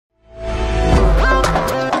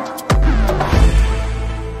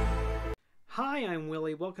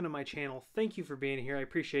Willie. Welcome to my channel. Thank you for being here. I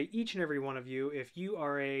appreciate each and every one of you. If you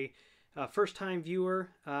are a first-time viewer,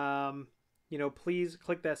 please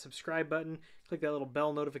click that subscribe button. Click that little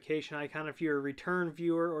bell notification icon. If you're a return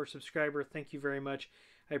viewer or subscriber, thank you very much.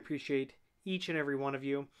 I appreciate each and every one of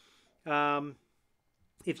you.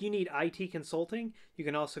 If you need IT consulting, you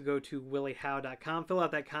can also go to williehow.com. Fill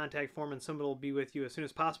out that contact form and somebody will be with you as soon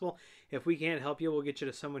as possible. If we can't help you, we'll get you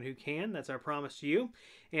to someone who can. That's our promise to you.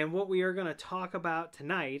 And what we are going to talk about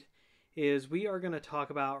tonight is we are going to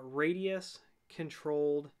talk about Radius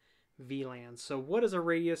Controlled VLANs. So what is a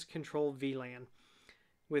Radius Controlled VLAN?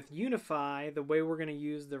 With Unify, the way we're going to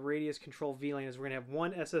use the Radius Controlled VLAN is we're going to have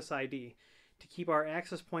one SSID to keep our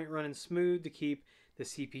access point running smooth, to keep the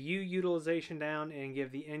CPU utilization down and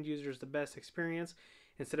give the end users the best experience.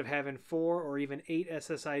 Instead of having 4 or even 8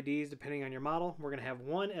 SSIDs depending on your model, we're going to have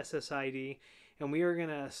one SSID, and we are going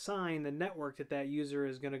to assign the network that that user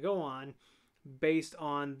is going to go on based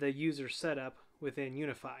on the user setup within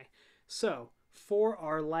Unify. So for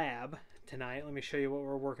our lab tonight, let me show you what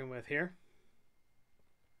we're working with here.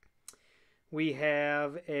 We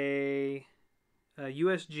have a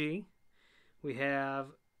USG, we have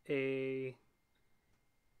an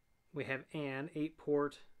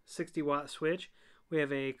 8-port 60-watt switch. We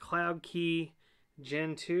have a Cloud Key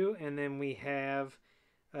Gen 2, and then we have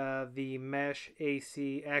the Mesh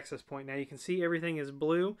AC access point. Now you can see everything is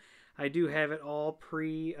blue. I do have it all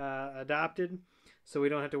pre-adopted, so we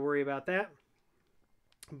don't have to worry about that.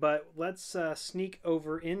 But let's sneak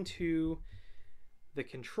over into the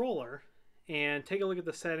controller and take a look at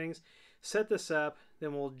the settings, set this up,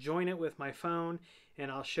 then we'll join it with my phone, and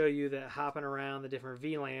I'll show you that hopping around the different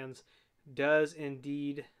VLANs does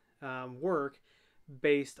indeed work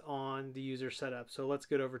based on the user setup. So let's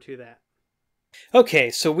get over to that. Okay,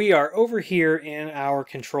 so we are over here in our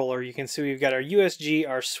controller. You can see we've got our USG,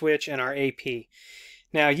 our switch, and our AP.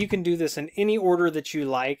 Now you can do this in any order that you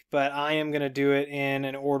like, but I am going to do it in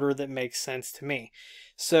an order that makes sense to me.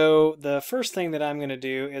 So the first thing that I'm going to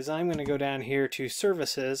do is I'm going to go down here to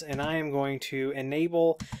services, and I am going to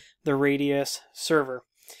enable the Radius server.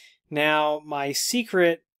 Now my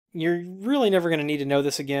secret, you're really never going to need to know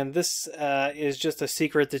this again. This is just a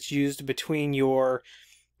secret that's used between your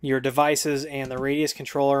devices and the Radius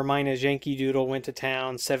controller. Mine is Yankee Doodle went to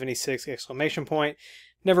town 76 exclamation point.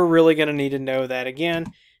 Never really going to need to know that again.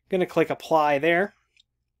 I'm going to click apply there.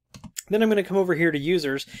 Then I'm going to come over here to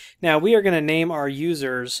users. Now we are going to name our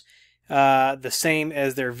users the same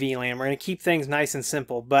as their VLAN. We're going to keep things nice and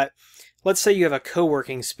simple, but let's say you have a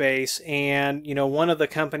co-working space and one of the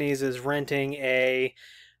companies is renting a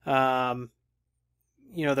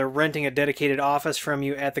they're renting a dedicated office from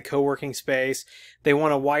you at the co-working space. They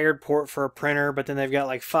want a wired port for a printer, but then they've got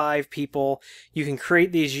like 5 people. You can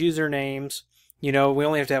create these usernames. We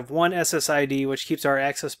only have to have one SSID, which keeps our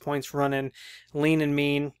access points running lean and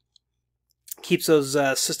mean, keeps those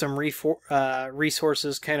system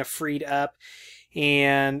resources kind of freed up,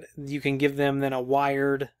 and you can give them then a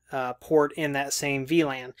wired port in that same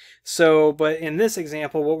VLAN. So, but in this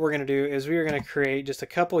example, what we're going to do is we are going to create just a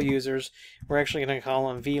couple users. We're actually going to call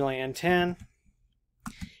them VLAN 10,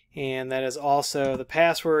 and that is also the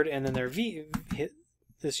password, and then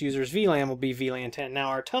this user's VLAN will be VLAN 10. Now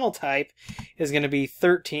our tunnel type is going to be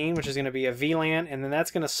 13, which is going to be a VLAN, and then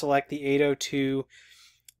that's going to select the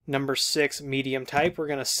 802.6 medium type. We're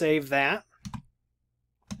going to save that.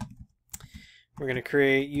 We're going to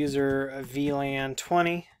create user VLAN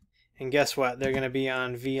 20, and guess what? They're going to be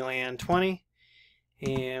on VLAN 20,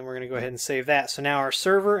 and we're going to go ahead and save that. So now our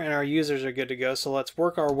server and our users are good to go. So let's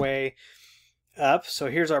work our way up. So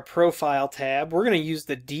here's our profile tab. We're going to use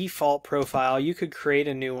the default profile. You could create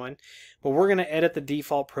a new one, but we're going to edit the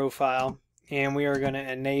default profile, and we are going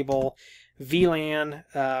to enable VLAN,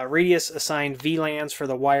 Radius assigned VLANs for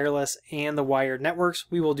the wireless and the wired networks.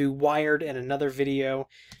 We will do wired in another video.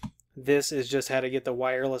 This is just how to get the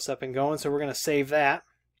wireless up and going, so we're going to save that.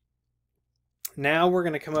 Now we're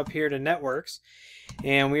going to come up here to networks,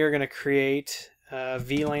 and we are going to create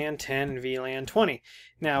VLAN 10 and VLAN 20.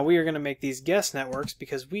 Now we are going to make these guest networks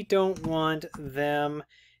because we don't want them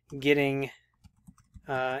getting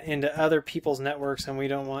into other people's networks, and we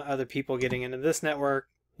don't want other people getting into this network.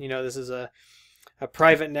 This is a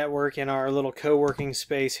private network in our little co-working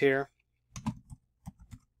space here.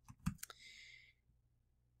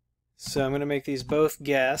 So I'm going to make these both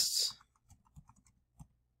guests,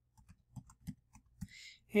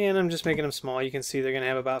 and I'm just making them small. You can see they're going to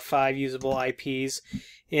have about 5 usable IPs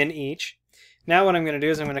in each. Now what I'm going to do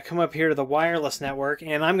is I'm going to come up here to the wireless network,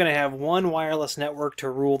 and I'm going to have one wireless network to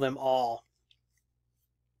rule them all.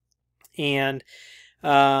 And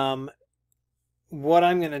what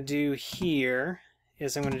I'm going to do here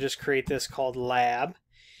is I'm going to just create this called Lab.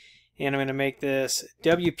 And I'm going to make this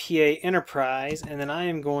WPA Enterprise, and then I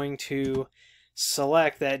am going to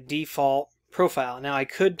select that default profile. Now I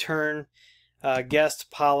could turn guest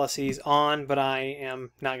policies on, but I am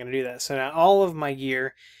not going to do that. So now all of my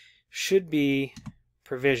gear should be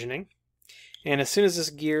provisioning. And as soon as this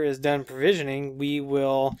gear is done provisioning, we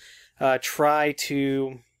will try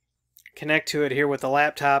to connect to it here with the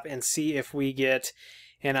laptop and see if we get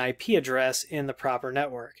an IP address in the proper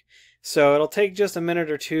network. So it'll take just a minute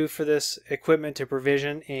or two for this equipment to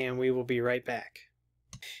provision, and we will be right back.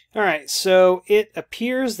 Alright, so it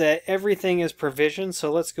appears that everything is provisioned,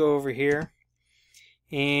 so let's go over here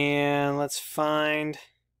and let's find...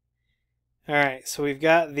 Alright, so we've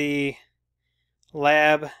got the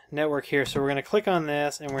lab network here, so we're going to click on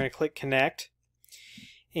this and we're going to click connect,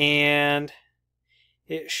 and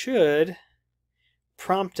it should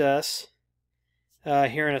prompt us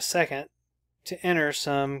here in a second to enter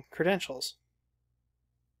some credentials.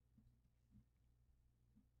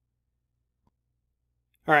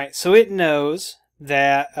 Alright, so it knows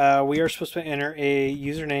that we are supposed to enter a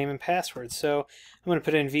username and password. So I'm going to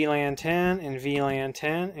put in VLAN 10 and VLAN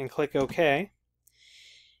 10 and click OK.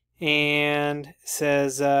 And it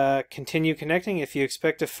says continue connecting. If you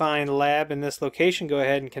expect to find lab in this location, go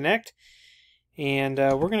ahead and connect. And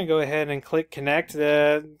we're going to go ahead and click connect.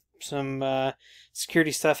 Some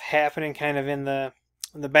security stuff happening kind of in the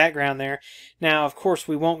background there. Now, of course,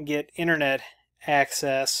 we won't get internet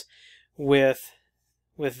access with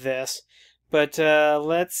this, but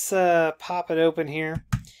let's pop it open here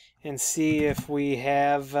and see if we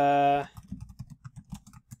have.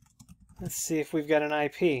 Let's see if we've got an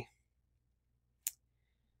IP.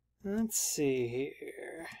 Let's see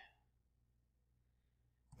here.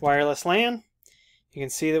 Wireless LAN. You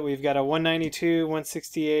can see that we've got a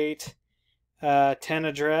 192.168.10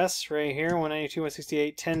 address right here,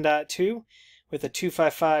 192.168.10.2 with a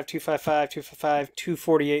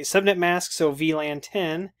 255.255.255.248 subnet mask. So VLAN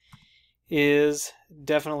 10 is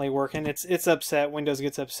definitely working. It's upset. Windows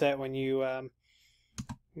gets upset when you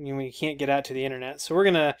can't get out to the internet. So we're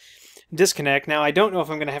gonna disconnect. Now I don't know if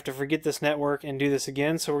I'm gonna have to forget this network and do this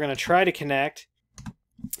again. So we're gonna try to connect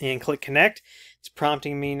and click connect. It's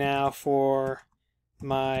prompting me now for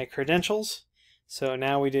my credentials. So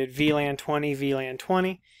now we did VLAN 20, VLAN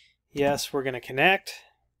 20. Yes, we're going to connect.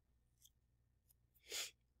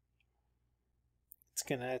 It's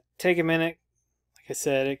going to take a minute. Like I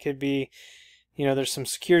said, it could be, there's some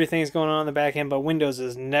security things going on in the back end, but Windows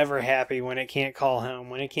is never happy when it can't call home.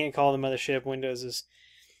 When it can't call the mothership, Windows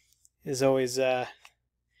is always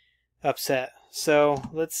upset. So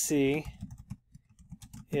let's see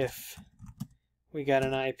if we got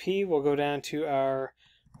an IP. We'll go down to our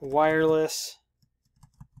wireless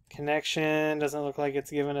connection. Doesn't look like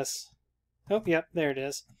it's giving us... Oh, yep, there it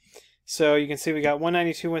is. So you can see we got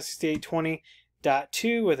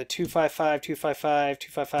 192.168.20.2 with a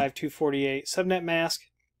 255.255.255.248 subnet mask.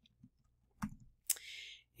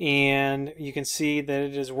 And you can see that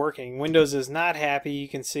it is working. Windows is not happy. You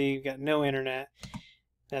can see you've got no internet.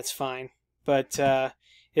 That's fine. But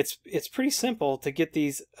it's pretty simple to get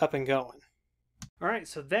these up and going. Alright,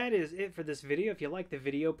 so that is it for this video. If you like the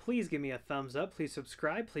video, please give me a thumbs up. Please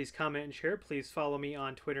subscribe. Please comment and share. Please follow me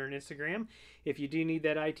on Twitter and Instagram. If you do need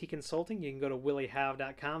that IT consulting, you can go to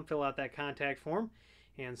williehowe.com, fill out that contact form,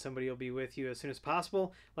 and somebody will be with you as soon as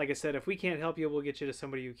possible. Like I said, if we can't help you, we'll get you to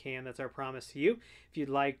somebody who can. That's our promise to you. If you'd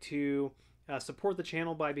like to support the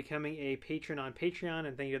channel by becoming a patron on Patreon,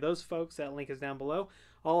 and thank you to those folks, that link is down below.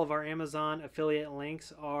 All of our Amazon affiliate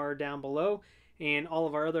links are down below, and all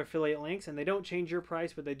of our other affiliate links, and they don't change your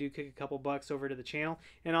price, but they do kick a couple bucks over to the channel.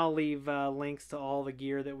 And I'll leave links to all the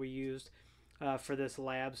gear that we used for this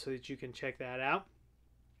lab so that you can check that out.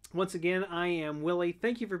 Once again, I am Willie.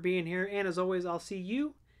 Thank you for being here, and as always, I'll see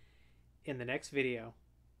you in the next video.